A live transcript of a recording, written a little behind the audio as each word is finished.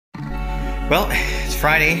Well, it's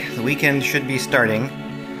Friday. The weekend should be starting.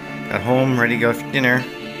 Got home, ready to go for dinner.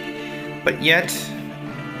 But yet,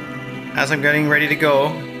 as I'm getting ready to go,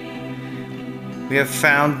 we have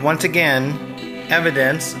found once again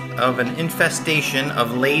evidence of an infestation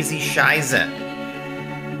of lazy Scheisse.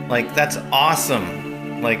 Like, that's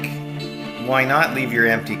awesome. Like, why not leave your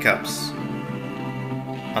empty cups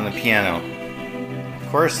on the piano? Of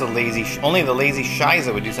course, only the lazy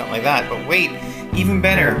Scheisse would do something like that. But wait, even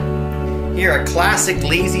better. Here, a classic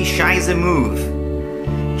lazy Scheisse move.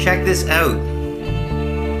 Check this out.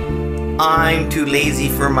 I'm too lazy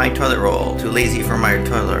for my toilet roll. Too lazy for my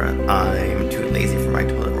toilet. I'm too lazy for my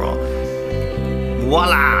toilet roll.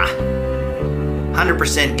 Voila!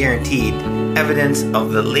 100% guaranteed evidence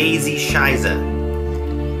of the lazy Scheisse.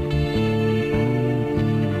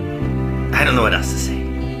 I don't know what else to say.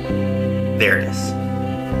 There it is.